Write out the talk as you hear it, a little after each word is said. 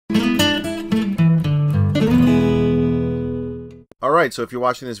Alright, so if you're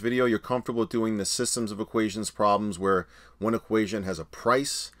watching this video, you're comfortable with doing the systems of equations problems where one equation has a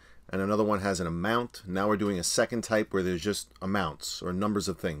price and another one has an amount. Now we're doing a second type where there's just amounts or numbers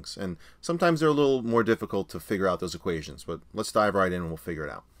of things. And sometimes they're a little more difficult to figure out those equations, but let's dive right in and we'll figure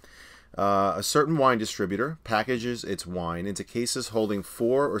it out. A certain wine distributor packages its wine into cases holding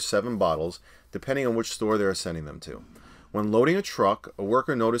 4 or 7 bottles, depending on which store they're sending them to. When loading a truck, a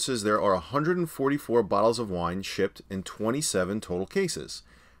worker notices there are 144 bottles of wine shipped in 27 total cases.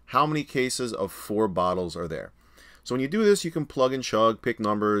 How many cases of 4 bottles are there? So when you do this, you can plug and chug, pick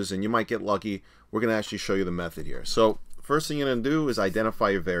numbers, and you might get lucky. We're going to actually show you the method here. So first thing you're going to do is identify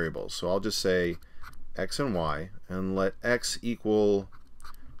your variables. So I'll just say x and y, and let x equal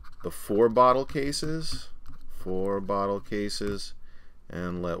the 4 bottle cases, and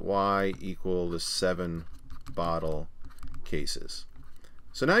let y equal the 7 bottle cases.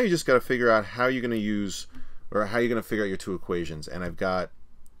 So now you just got to figure out how you're going to use, or how you're going to figure out your two equations. And I've got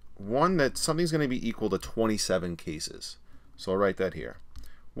one that something's going to be equal to 27 cases. So I'll write that here.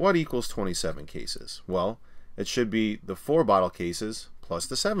 What equals 27 cases? Well, it should be the 4 bottle cases plus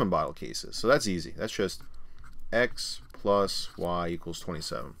the 7 bottle cases. So that's easy. That's just x plus y equals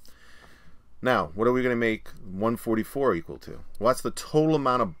 27. Now, what are we going to make 144 equal to? Well, that's the total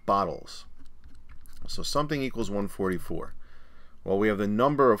amount of bottles. So something equals 144. Well, we have the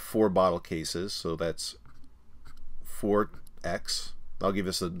number of 4 bottle cases, so that's 4x. That'll give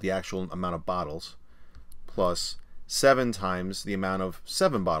us the actual amount of bottles, plus 7 times the amount of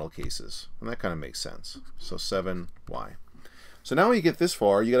 7 bottle cases. And that kind of makes sense. So 7y. So now when you get this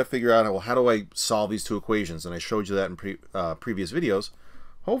far, you got to figure out, well, how do I solve these two equations? And I showed you that in previous videos.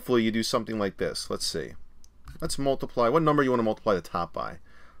 Hopefully you do something like this. Let's see. Let's multiply. What number you want to multiply the top by?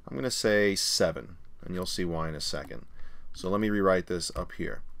 I'm going to say 7, and you'll see why in a second. So let me rewrite this up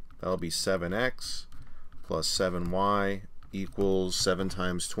here. That'll be 7x plus 7y equals 7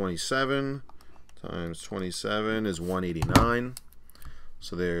 times 27 times 27 is 189.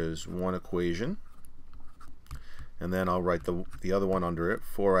 So there's one equation. And then I'll write the other one under it.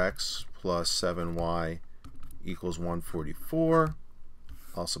 4x plus 7y equals 144.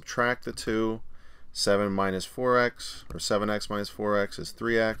 I'll subtract the 2. 7 minus 4x, or 7x minus 4x is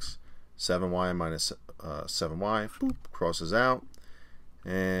 3x. 7y minus 7y, boop, crosses out.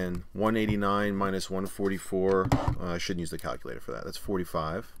 And 189 minus 144, I shouldn't use the calculator for that. That's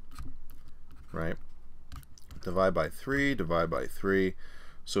 45, right? Divide by 3, divide by 3.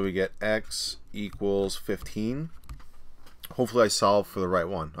 So we get x equals 15. Hopefully I solved for the right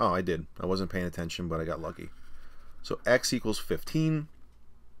one. Oh, I did. I wasn't paying attention, but I got lucky. So x equals 15.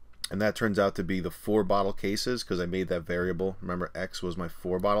 And that turns out to be the 4 bottle cases because I made that variable. Remember, x was my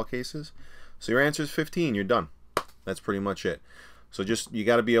 4 bottle cases. So your answer is 15. You're done. That's pretty much it. So just, you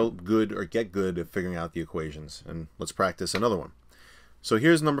got to be good or get good at figuring out the equations. And let's practice another one. So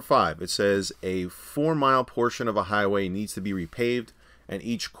here's number 5. It says a 4-mile portion of a highway needs to be repaved, and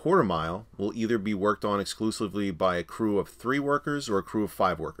each quarter mile will either be worked on exclusively by a crew of 3 workers or a crew of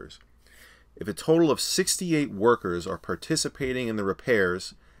 5 workers. If a total of 68 workers are participating in the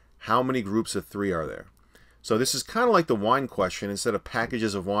repairs, how many groups of 3 are there? So this is kind of like the wine question. Instead of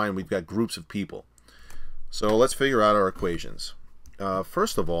packages of wine, we've got groups of people. So let's figure out our equations.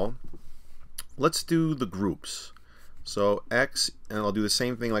 First of all, let's do the groups. So x, and I'll do the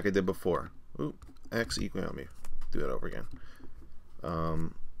same thing like I did before. Ooh, x equals, let me do that over again.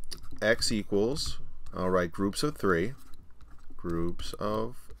 X equals, I'll write groups of 3. Groups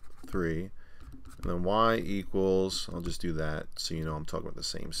of 3. And then y equals, I'll just do that so you know I'm talking about the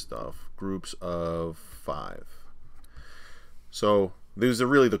same stuff, groups of 5. So these are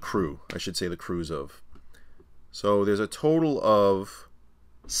really the crew, I should say the crews of. So there's a total of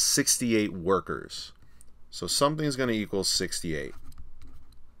 68 workers. So something's going to equal 68.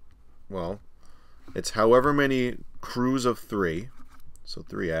 Well, it's however many crews of 3, so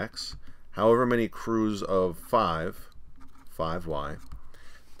 3x, however many crews of 5, 5y.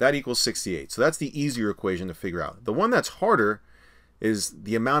 That equals 68. So that's the easier equation to figure out. The one that's harder is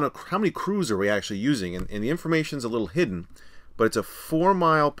the amount of, how many crews are we actually using? And the information's a little hidden, but it's a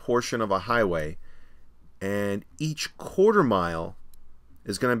 4-mile portion of a highway, and each quarter mile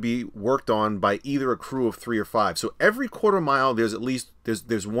is going to be worked on by either a crew of 3 or 5. So every quarter mile there's at least,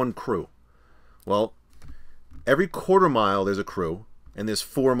 there's one crew. Well, every quarter mile there's a crew, and there's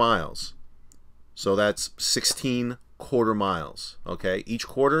 4 miles. So that's 16 quarter miles, okay, each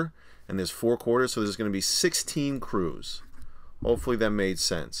quarter, and there's 4 quarters, so there's going to be 16 crews. Hopefully that made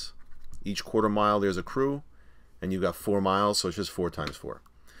sense. Each quarter mile there's a crew, and you've got 4 miles, so it's just 4 times 4.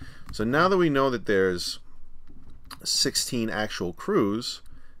 So now that we know that there's 16 actual crews,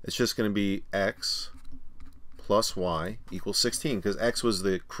 it's just going to be x plus y equals 16, because x was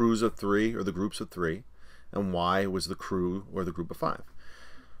the crews of 3 or the groups of 3, and y was the crew or the group of 5.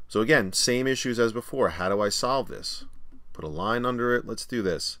 So again, same issues as before. How do I solve this? Put a line under it. Let's do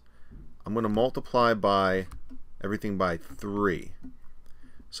this. I'm going to multiply by everything by 3.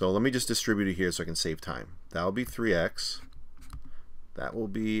 So let me just distribute it here so I can save time. That will be 3x. That will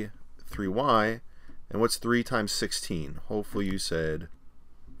be 3y. And what's 3 times 16? Hopefully you said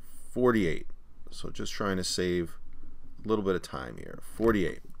 48. So just trying to save a little bit of time here.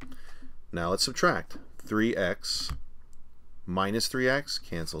 48. Now let's subtract. 3x minus 3x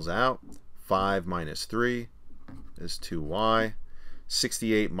cancels out. 5 minus 3 is 2y.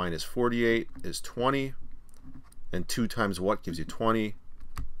 68 minus 48 is 20. And 2 times what gives you 20?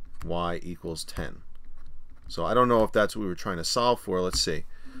 Y equals 10. So I don't know if that's what we were trying to solve for. Let's see.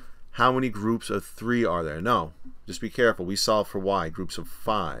 How many groups of 3 are there? No. Just be careful. We solve for y, groups of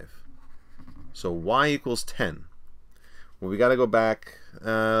 5. So y equals 10. Well, we got to go back.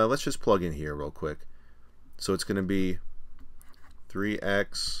 Let's just plug in here real quick. So it's going to be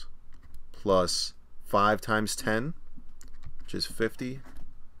 3x plus 5 times 10, which is 50,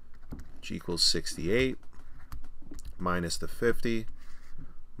 which equals 68, minus the 50,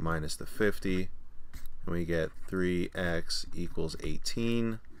 minus the 50, and we get 3x equals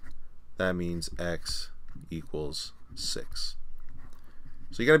 18. That means x equals 6.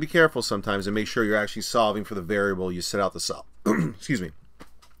 So you got to be careful sometimes and make sure you're actually solving for the variable you set out to solve. Excuse me,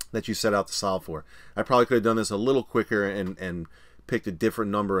 that you set out to solve for. I probably could have done this a little quicker and picked a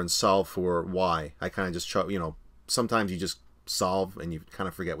different number and solved for y. I kind of just, sometimes you just solve and you kind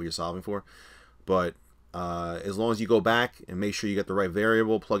of forget what you're solving for. But as long as you go back and make sure you get the right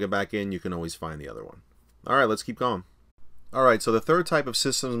variable, plug it back in, you can always find the other one. All right, let's keep going. All right, so the third type of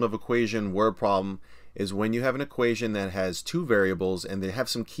system of equation word problem is when you have an equation that has 2 variables and they have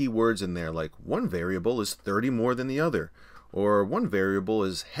some key words in there, like one variable is 30 more than the other, or one variable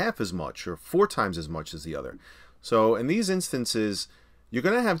is half as much or 4 times as much as the other. So in these instances, you're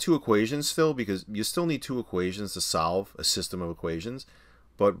going to have 2 equations still, because you still need 2 equations to solve a system of equations,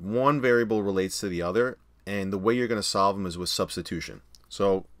 but one variable relates to the other, and the way you're going to solve them is with substitution.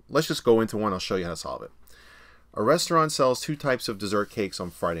 So let's just go into one. I'll show you how to solve it. A restaurant sells 2 types of dessert cakes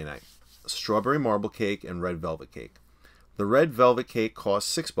on Friday night: strawberry marble cake and red velvet cake. The red velvet cake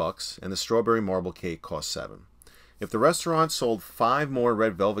costs $6 and the strawberry marble cake costs $7. If the restaurant sold 5 more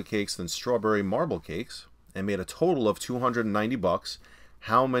red velvet cakes than strawberry marble cakes and made a total of $290,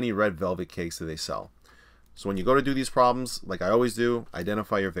 how many red velvet cakes do they sell? So when you go to do these problems, like I always do,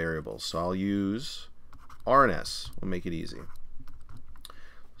 identify your variables. So I'll use R and S. We'll make it easy.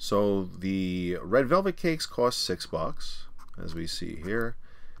 So the red velvet cakes cost $6, as we see here,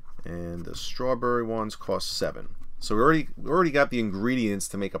 and the strawberry ones cost $7. So we already got the ingredients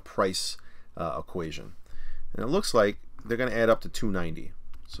to make a price equation, and it looks like they're going to add up to $290.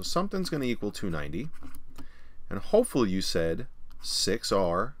 So something's going to equal $290, and hopefully you said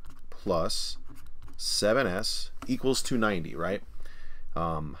 6R plus 7S equals $290, right?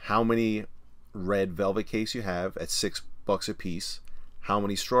 How many red velvet cakes you have at $6 a piece? How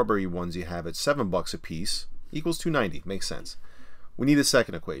many strawberry ones you have at $7 a piece equals $290. Makes sense. We need a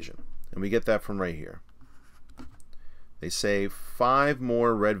second equation, and we get that from right here. They say 5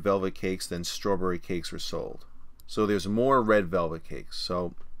 more red velvet cakes than strawberry cakes were sold. So there's more red velvet cakes.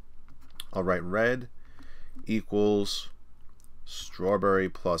 So I'll write red equals strawberry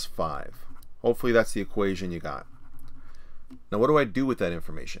plus 5. Hopefully that's the equation you got. Now what do I do with that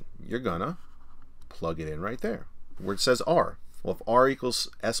information? You're gonna plug it in right there where it says R. Well, if R equals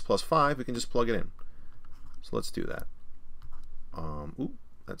S plus 5, we can just plug it in. So let's do that.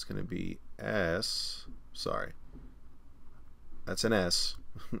 That's going to be S. Sorry. That's an S.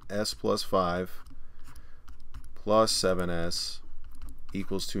 S plus 5 plus 7S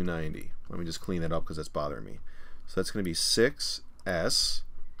equals 290. Let me just clean that up because that's bothering me. So that's going to be 6S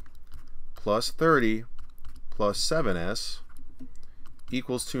plus 30 plus 7S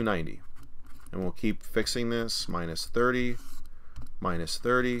equals 290. And we'll keep fixing this. Minus 30. Minus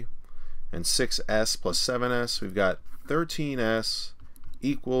 30, and 6S plus 7S, we've got 13S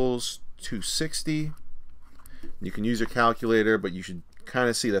equals 260. You can use your calculator, but you should kind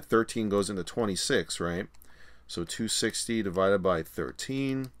of see that 13 goes into 26, right? So 260 divided by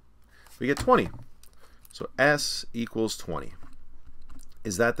 13, we get 20. So S equals 20.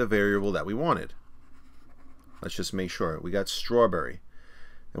 Is that the variable that we wanted? Let's just make sure. We got strawberry.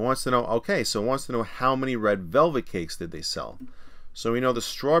 It wants to know, okay, so it wants to know how many red velvet cakes did they sell. So we know the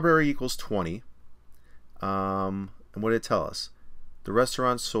strawberry equals 20. And what did it tell us? The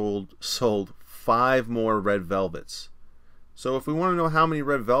restaurant sold 5 more red velvets. So if we want to know how many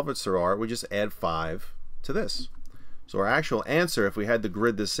red velvets there are, we just add 5 to this. So our actual answer, if we had to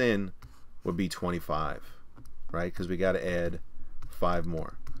grid this in, would be 25, right? Because we got to add 5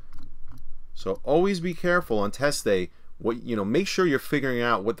 more. So always be careful on test day. Make sure you're figuring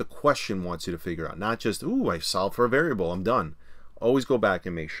out what the question wants you to figure out. Not just, ooh, I solved for a variable, I'm done. Always go back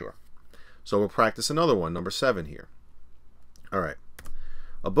and make sure. So we'll practice another one, number 7 here. All right.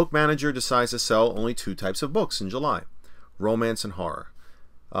 A book manager decides to sell only 2 types of books in July, romance and horror.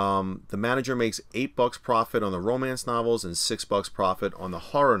 The manager makes $8 profit on the romance novels and $6 profit on the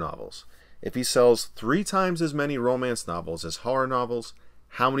horror novels. If he sells 3 times as many romance novels as horror novels,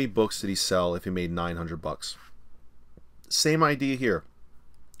 how many books did he sell if he made $900? Same idea here,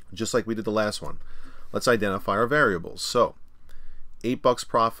 just like we did the last one. Let's identify our variables. So, $8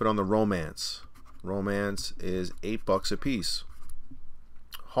 profit on the romance. Romance is $8 a piece.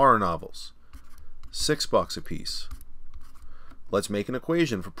 Horror novels, $6 a piece. Let's make an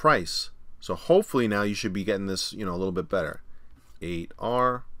equation for price. So hopefully now you should be getting this, a little bit better.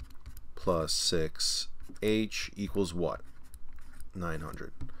 8R plus 6H equals what?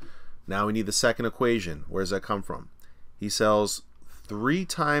 900. Now we need the second equation. Where does that come from? He sells 3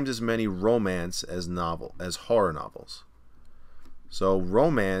 times as many romance as horror novels. So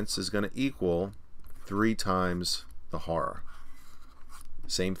romance is going to equal 3 times the horror.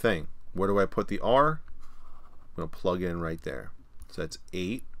 Same thing. Where do I put the R? I'm going to plug in right there. So that's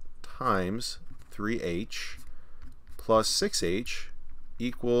 8 times 3H plus 6H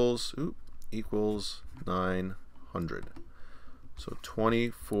equals 900. So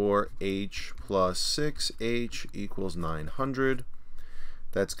 24H plus 6H equals 900.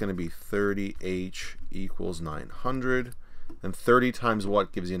 That's going to be 30H equals 900. And 30 times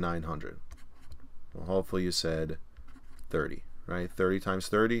what gives you 900? Well, hopefully you said 30, right? 30 times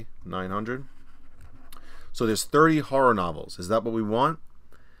 30, 900. So there's 30 horror novels. Is that what we want?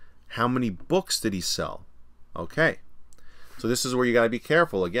 How many books did he sell? Okay. So this is where you got to be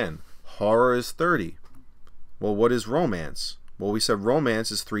careful. Again, horror is 30. Well, what is romance? Well, we said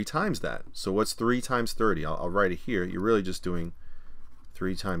romance is 3 times that. So what's 3 times 30? I'll write it here. You're really just doing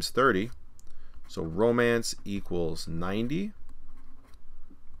 3 times 30. So romance equals 90.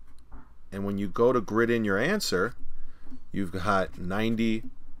 And when you go to grid in your answer, you've got 90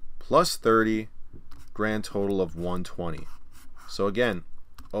 plus 30, grand total of 120. So again,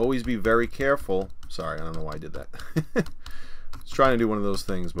 always be very careful. Sorry, I don't know why I did that. I was trying to do one of those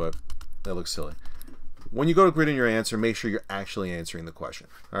things, but that looks silly. When you go to grid in your answer, make sure you're actually answering the question.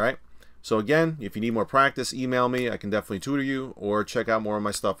 All right? So again, if you need more practice, email me. I can definitely tutor you, or check out more of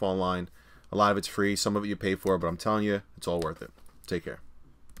my stuff online. A lot of it's free. Some of it you pay for, but I'm telling you, it's all worth it. Take care.